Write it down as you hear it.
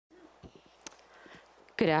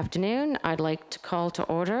Good afternoon. I'd like to call to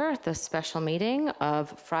order the special meeting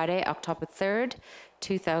of Friday, October 3rd,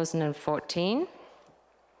 2014.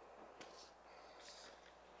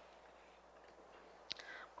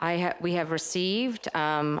 We have received,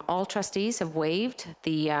 all trustees have waived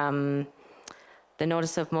the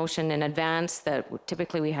notice of motion in advance that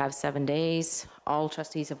typically we have 7 days. All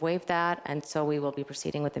trustees have waived that, and so we will be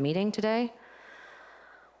proceeding with the meeting today.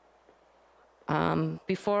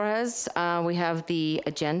 Before us, we have the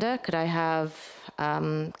agenda. Could I have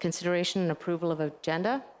consideration and approval of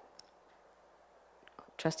agenda?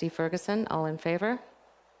 Trustee Ferguson, all in favor?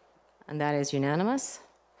 And that is unanimous.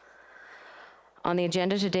 On the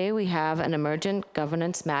agenda today, we have an emergent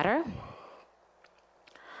governance matter.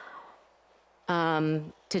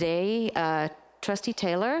 Today, Trustee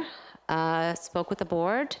Taylor spoke with the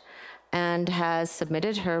board and has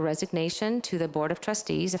submitted her resignation to the Board of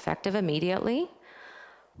Trustees effective immediately.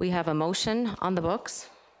 We have a motion on the books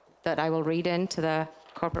that I will read into the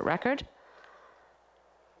corporate record.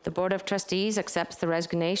 The Board of Trustees accepts the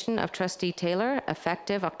resignation of Trustee Taylor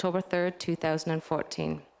effective October 3rd,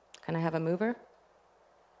 2014. Can I have a mover?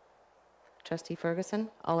 Trustee Ferguson,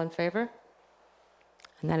 all in favor?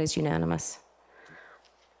 And that is unanimous.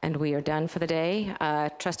 And we are done for the day.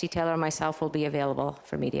 Trustee Taylor and myself will be available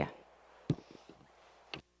for media.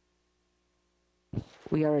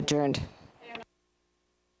 We are adjourned.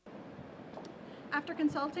 After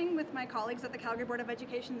consulting with my colleagues at the Calgary Board of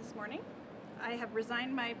Education this morning, I have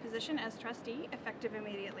resigned my position as trustee effective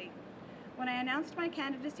immediately. When I announced my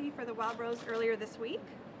candidacy for the Wildrose earlier this week,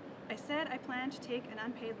 I said I planned to take an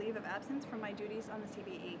unpaid leave of absence from my duties on the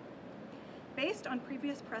CBE. Based on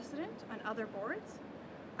previous precedent on other boards,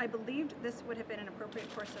 I believed this would have been an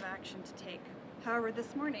appropriate course of action to take. However,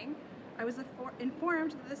 this morning, I was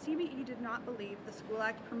informed that the CBE did not believe the School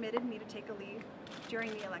Act permitted me to take a leave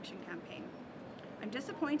during the election campaign. I'm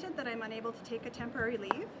disappointed that I'm unable to take a temporary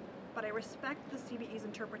leave, but I respect the CBE's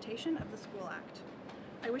interpretation of the School Act.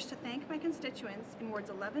 I wish to thank my constituents in Wards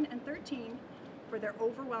 11 and 13 for their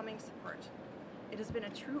overwhelming support. It has been a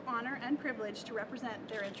true honor and privilege to represent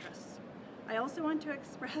their interests. I also want to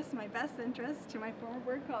express my best interests to my former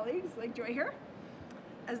board colleagues, like Joy here,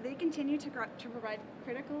 as they continue to provide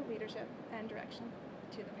critical leadership and direction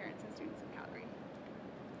to the parents and students of Calgary.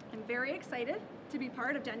 I'm very excited to be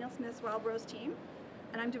part of Daniel Smith's Wildrose team,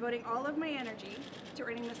 and I'm devoting all of my energy to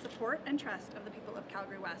earning the support and trust of the people of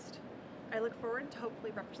Calgary West. I look forward to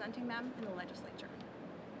hopefully representing them in the legislature.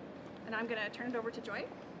 And I'm going to turn it over to Joy.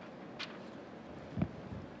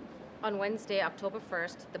 On Wednesday, October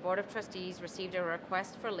 1st, the Board of Trustees received a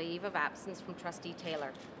request for leave of absence from Trustee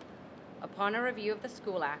Taylor. Upon a review of the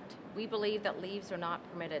School Act, we believe that leaves are not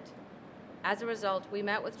permitted. As a result, we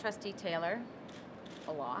met with Trustee Taylor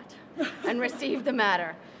a lot and received the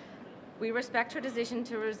matter. We respect her decision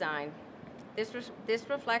to resign. This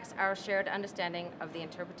reflects our shared understanding of the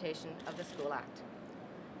interpretation of the School Act.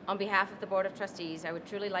 On behalf of the Board of Trustees, I would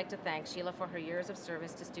truly like to thank Sheila for her years of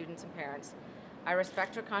service to students and parents. I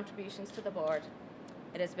respect her contributions to the board.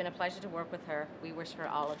 It has been a pleasure to work with her. We wish her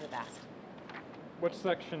all of the best. What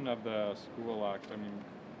section of the School Act, I mean,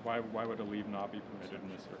 why would a leave not be permitted in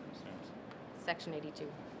this circumstance? Section 82.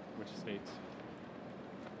 Which states?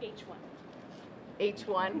 H1.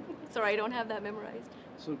 H1. Sorry, I don't have that memorized.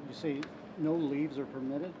 So you say no leaves are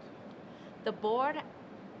permitted? The board,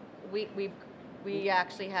 we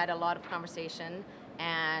actually had a lot of conversation,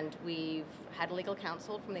 and we've had legal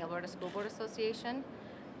counsel from the Alberta School Board Association,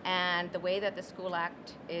 and the way that the School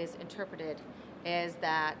Act is interpreted is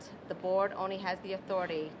that the board only has the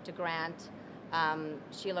authority to grant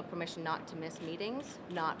Sheila permission not to miss meetings,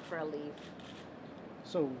 not for a leave.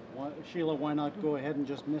 So, Sheila, why not go ahead and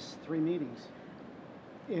just miss 3 meetings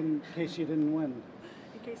in case you didn't win?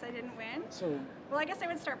 In case I didn't win? So, well, I guess I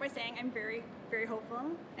would start by saying I'm very, very hopeful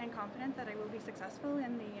and confident that I will be successful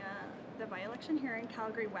in the by-election here in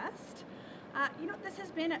Calgary West. You know, this has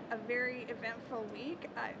been a very eventful week.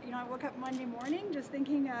 You know, I woke up Monday morning just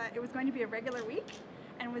thinking it was going to be a regular week,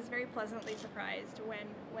 and was very pleasantly surprised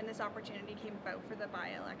when this opportunity came about for the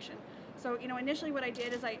by-election. So, you know, initially what I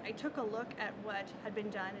did is I took a look at what had been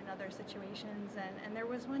done in other situations, and there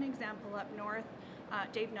was one example up north.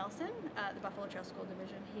 Dave Nelson, the Buffalo Trail School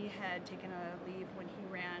Division, he had taken a leave when he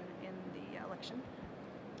ran in the election,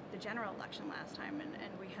 the general election last time,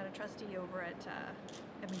 and we had a trustee over at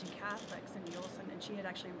Edmonton Catholic, Cindy Olson, and she had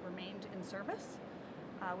actually remained in service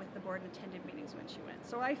with the board and attended meetings when she went.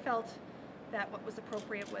 So I felt that what was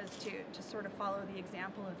appropriate was to sort of follow the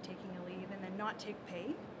example of taking a leave and then not take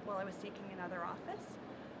pay while I was seeking another office.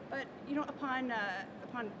 But, you know, upon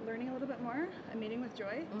learning a little bit more, I'm meeting with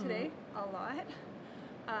Joy today a lot,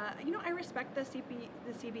 You know, I respect the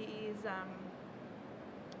CBE's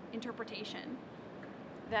interpretation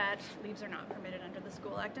that leaves are not permitted under the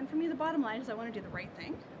School Act. And for me, the bottom line is I want to do the right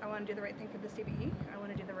thing. I want to do the right thing for the CBE. I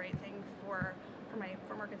want to do the right thing for my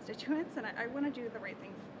former constituents, and I want to do the right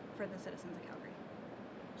thing for the citizens of Calgary.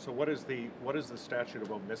 So what is the statute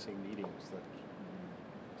about missing meetings that?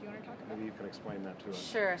 Do you want to talk about? Maybe you can explain that to us.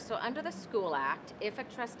 Sure. So under the School Act, if a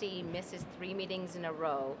trustee misses 3 meetings in a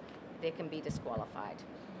row, they can be disqualified.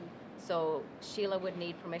 So Sheila would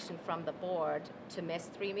need permission from the board to miss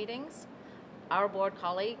 3 meetings. Our board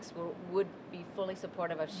colleagues would be fully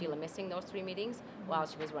supportive of Sheila missing those 3 meetings while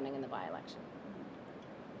she was running in the by-election.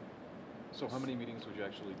 So how many meetings would you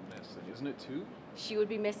actually miss? And isn't it 2? She would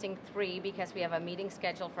be missing 3 because we have a meeting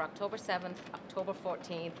scheduled for October 7th, October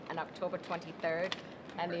 14th, and October 23rd,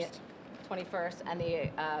 and the 21st, and the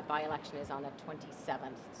by-election is on the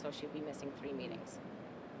 27th. So she'd be missing 3 meetings.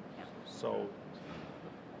 So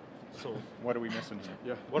What are we missing here?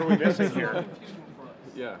 Yeah. what are we missing here?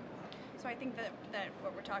 Yeah. So I think that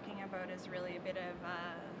what we're talking about is really a bit of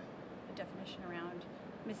a definition around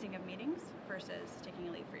missing of meetings versus taking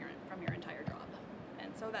a leave from your entire job.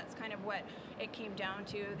 And so that's kind of what it came down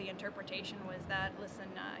to. The interpretation was that, listen,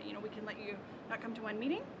 you know, we can let you not come to one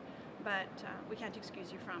meeting, but we can't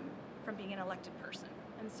excuse you from being an elected person.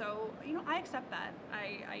 And so, you know, I accept that.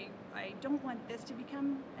 I don't want this to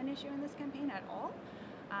become an issue in this campaign at all.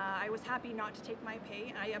 I was happy not to take my pay,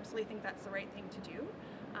 and I absolutely think that's the right thing to do.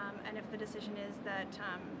 And if the decision is that,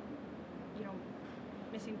 you know,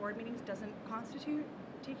 missing board meetings doesn't constitute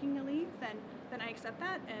taking a leave, then I accept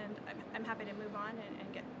that, and I'm happy to move on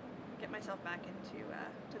and get myself back into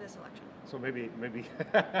to this election. So maybe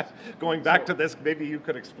going back to this, maybe you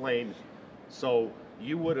could explain. So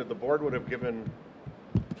the board would have given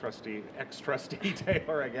ex-trustee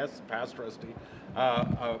Taylor, I guess, past trustee,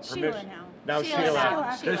 permission. Now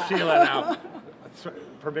Sheila. Sheila now.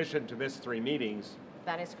 Permission to miss 3 meetings.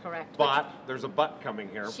 That is correct. But there's a but coming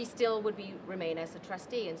here. She still would remain as a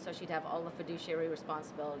trustee, and so she'd have all the fiduciary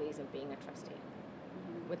responsibilities of being a trustee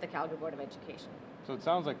with the Calgary Board of Education. So it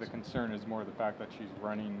sounds like the concern is more the fact that she's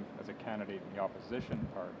running as a candidate in the opposition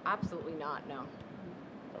part. Absolutely not, no.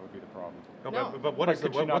 That would be the problem. No, No. but But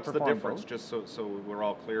could she not what's the perform difference? both? Just so we're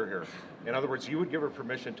all clear here. In other words, you would give her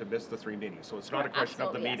permission to miss the 3 meetings. So it's not a question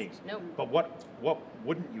of the Absolutely, yes. meetings. No. But what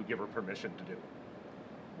wouldn't you give her permission to do,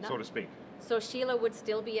 No. so to speak? So Sheila would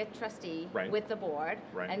still be a trustee Right. with the board,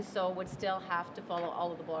 Right. and so would still have to follow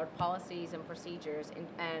all of the board policies and procedures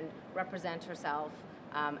and represent herself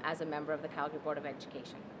as a member of the Calgary Board of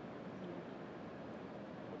Education.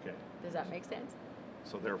 Okay. Does that make sense?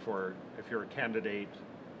 So therefore, if you're a candidate,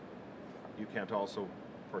 you can't also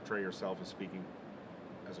portray yourself as speaking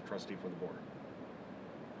as a trustee for the board.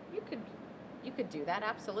 You could do that,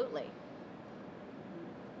 absolutely.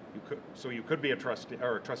 You could be a trustee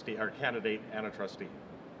or a candidate and a trustee.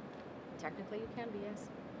 Technically, you can be, yes.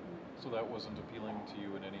 So that wasn't appealing to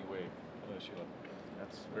you in any way, Sheila?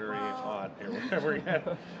 That's very Well- odd. You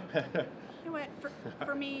know what,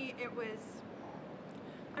 for me, it was,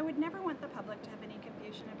 I would never want the public to have any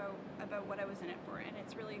confusion about what I was in it for, and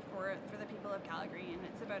it's really for the people of Calgary, and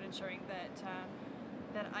it's about ensuring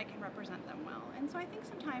that I can represent them well. And so I think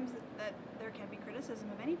sometimes that there can be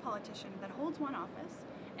criticism of any politician that holds one office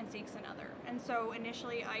and seeks another. And so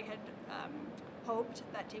initially I had hoped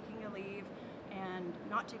that taking a leave and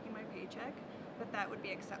not taking my paycheck, that would be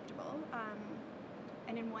acceptable.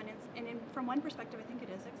 From one perspective, I think it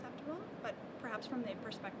is acceptable, but perhaps from the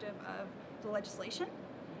perspective of the legislation,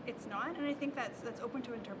 it's not. And I think that's open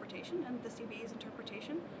to interpretation. And the CBE's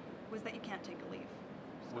interpretation was that you can't take a leave.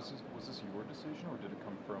 Was this your decision, or did it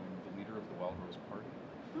come from the leader of the Wildrose party?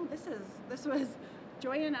 No, this was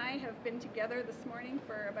Joy and I have been together this morning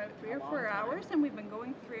for about 3 or 4 hours, and we've been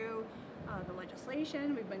going through the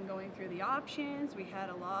legislation. We've been going through the options. We had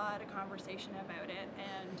a lot of conversation about it,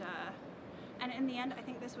 and in the end, I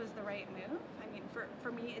think this was the right move. I mean,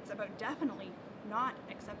 for me, it's about definitely not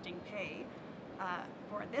accepting pay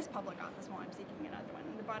for this public office while I'm seeking another one.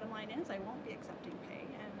 And the bottom line is I won't be accepting pay,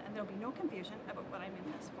 and there'll be no confusion about what I'm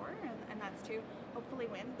in this for, and that's to hopefully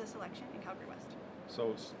win this election in Calgary West.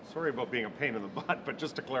 So sorry about being a pain in the butt, but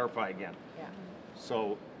just to clarify again. Yeah.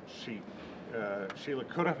 So Sheila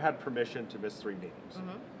could have had permission to miss 3 meetings.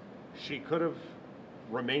 Mm-hmm. She could have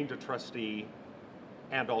remained a trustee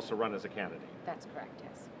and also run as a candidate. That's correct,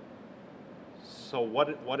 yes. So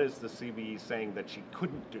what is the CBE saying that she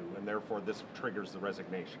couldn't do, and therefore this triggers the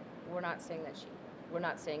resignation? We're not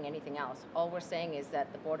saying anything else. All we're saying is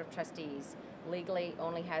that the Board of Trustees legally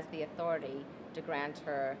only has the authority to grant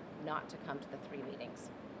her not to come to the 3 meetings.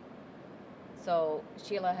 So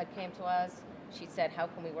Sheila had came to us She said, how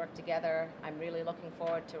can we work together? I'm really looking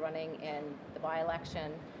forward to running in the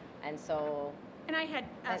by-election. And so... And I had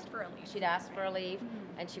asked for a leave. She'd asked for a leave,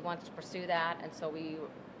 and she wants to pursue that. And so we, you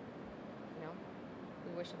know,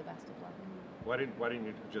 we wish her the best of luck. Why didn't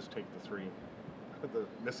you just take the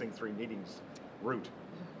missing 3 meetings route?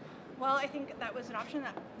 Well, I think that was an option.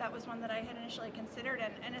 That was one that I had initially considered,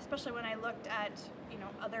 and especially when I looked at, you know,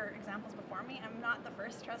 other examples before me. I'm not the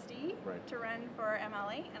first trustee to run for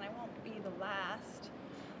MLA, and I won't be the last.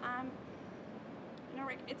 You know,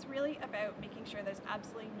 Rick, it's really about making sure there's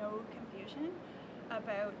absolutely no confusion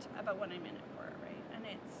about what I'm in it for, right? And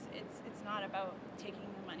it's not about taking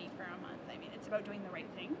the money for a month. I mean, it's about doing the right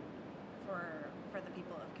thing for the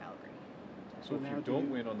people of Calgary. So if you don't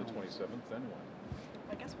win on the 27th, then what?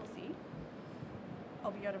 I guess we'll see.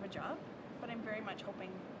 I'll be out of a job, but I'm very much hoping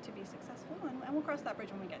to be successful, and we'll cross that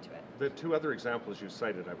bridge when we get to it. The 2 other examples you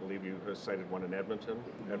cited, I believe you cited one in Edmonton,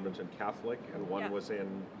 Edmonton Catholic, and one was in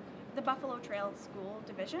the Buffalo Trail School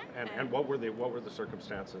Division. And what were the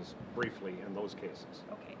circumstances briefly in those cases?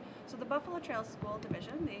 Okay, so the Buffalo Trail School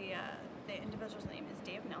Division, the individual's name is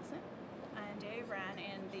Dave Nelson, and Dave ran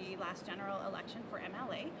in the last general election for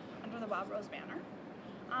MLA under the Wildrose banner.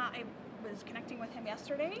 I was connecting with him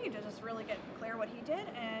yesterday to just really get clear what he did,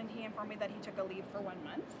 and he informed me that he took a leave for 1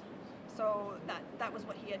 month. So that was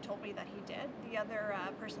what he had told me that he did. The other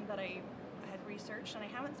person that I had researched, and I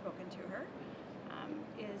haven't spoken to her,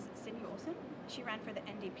 is Cindy Olsen. She ran for the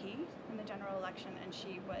NDP in the general election, and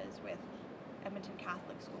she was with Edmonton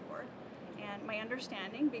Catholic School Board. And my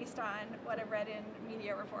understanding, based on what I've read in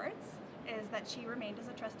media reports, is that she remained as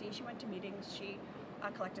a trustee. She went to meetings. She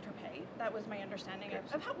collected her pay. That was my understanding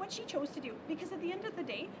of what she chose to do. Because at the end of the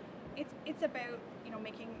day, it's about, you know,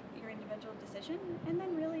 making your individual decision, and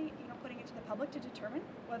then really, you know, putting it to the public to determine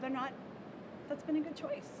whether or not that's been a good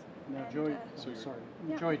choice. Now, And, Joy, sorry.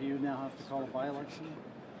 Yeah. Joy, do you now have to call a by-election?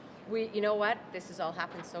 You know what? This has all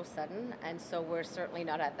happened so sudden, and so we're certainly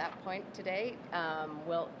not at that point today.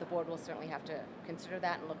 The board will certainly have to consider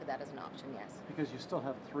that and look at that as an option, yes. Because you still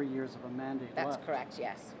have 3 years of a mandate That's left. correct,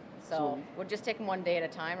 yes. So we're just taking one day at a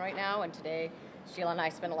time right now, and today Sheila and I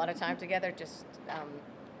spent a lot of time together just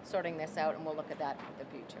sorting this out, and we'll look at that for the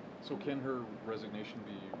future. So can her resignation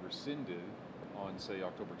be rescinded on, say,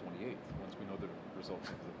 October 28th, once we know the results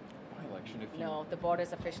of the by-election? No, the board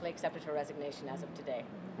has officially accepted her resignation as of today.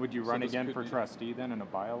 Would you So run this again could for be- trustee then in a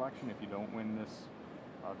by-election if you don't win this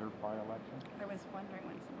other by-election? I was wondering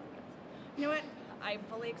when someone gets. You know what? I'm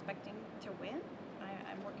fully expecting to win.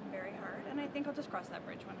 I'm working very hard, and I think I'll just cross that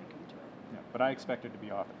bridge when I come to it. Yeah, but I expected to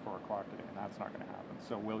be off at 4 o'clock today, and that's not going to happen.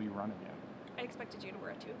 So will you run again? I expected you to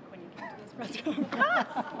wear a toque when you came to this press conference.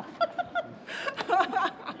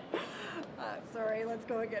 Sorry, let's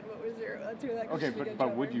go again. Let's hear that Okay, question again,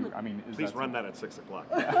 but would Trevor. you? I mean, is Please that run that at 6 o'clock.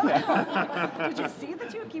 Did you see the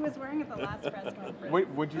toque he was wearing at the last press conference?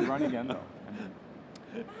 Would you run again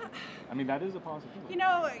though? I mean, that is a possibility. You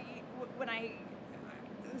know, when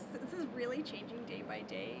this is really changing day by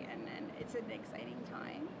day, and it's an exciting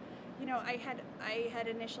time. You know, I had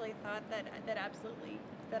initially thought that absolutely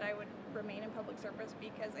that I would remain in public service,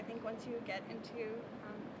 because I think once you get into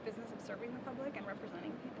the business of serving the public and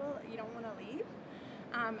representing people, you don't want to leave.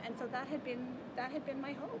 And so that had been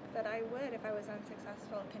my hope, that I would, if I was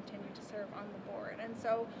unsuccessful, continue to serve on the board. And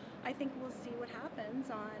so I think we'll see what happens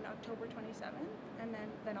on October 27th, and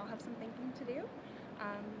then I'll have some thinking to do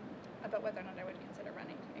about whether or not I would consider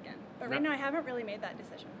running again. But right now I haven't really made that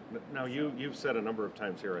decision. Now, you've said a number of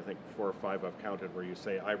times here, I think 4 or 5 I've counted, where you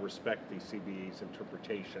say, I respect the CBE's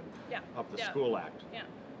interpretation of the School Act. Yeah.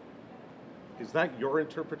 Is that your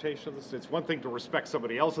interpretation of this? It's one thing to respect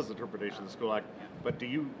somebody else's interpretation of the School Act, but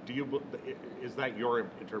is that your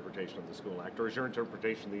interpretation of the School Act, or is your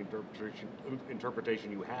interpretation the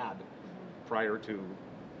interpretation you had prior to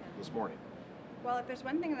this morning? Well, if there's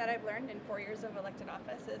one thing that I've learned in 4 years of elected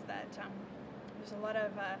office, is that there's a lot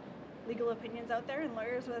of legal opinions out there and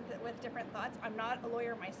lawyers with different thoughts. I'm not a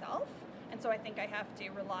lawyer myself, and so I think I have to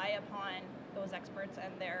rely upon those experts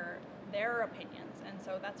and their opinions. And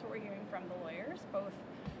so that's what we're hearing from the lawyers, both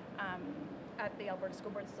at the Alberta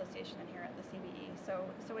School Boards Association and here at the CBE.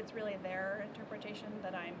 So it's really their interpretation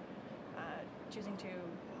that I'm choosing to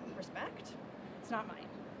respect. It's not mine.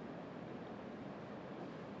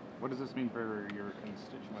 What does this mean for your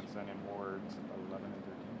constituents then in wards 11 and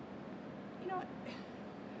 13? You know,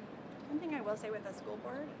 one thing I will say with a school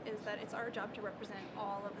board is that it's our job to represent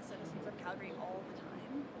all of the citizens of Calgary all the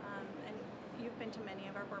time. And you've been to many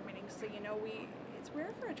of our board meetings, so you know it's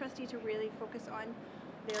rare for a trustee to really focus on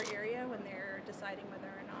their area when they're deciding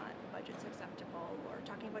whether or not budget's acceptable or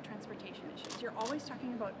talking about transportation issues. You're always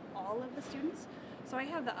talking about all of the students, So I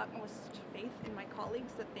have the utmost faith in my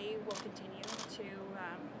colleagues that they will continue to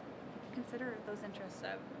consider those interests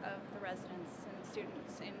of the residents and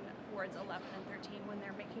students in wards 11 and 13 when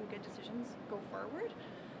they're making good decisions go forward.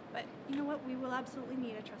 But you know what, we will absolutely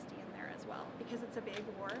need a trustee in there as well, because it's a big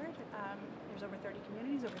ward. There's over 30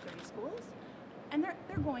 communities, over 30 schools, and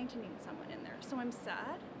they're going to need someone in there. So I'm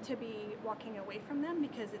sad to be walking away from them,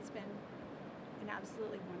 because it's been an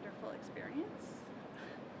absolutely wonderful experience.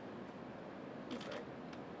 I'm sorry.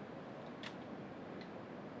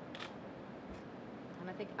 And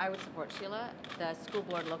I think I would support Shiela. The school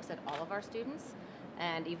board looks at all of our students,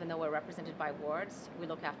 and even though we're represented by wards, we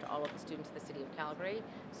look after all of the students of the city of Calgary.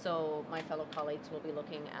 So my fellow colleagues will be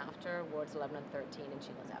looking after wards 11 and 13 in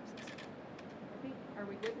Sheila's absence. Are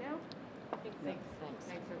we good now? Thanks.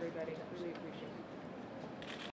 Thanks, everybody. Really appreciate it.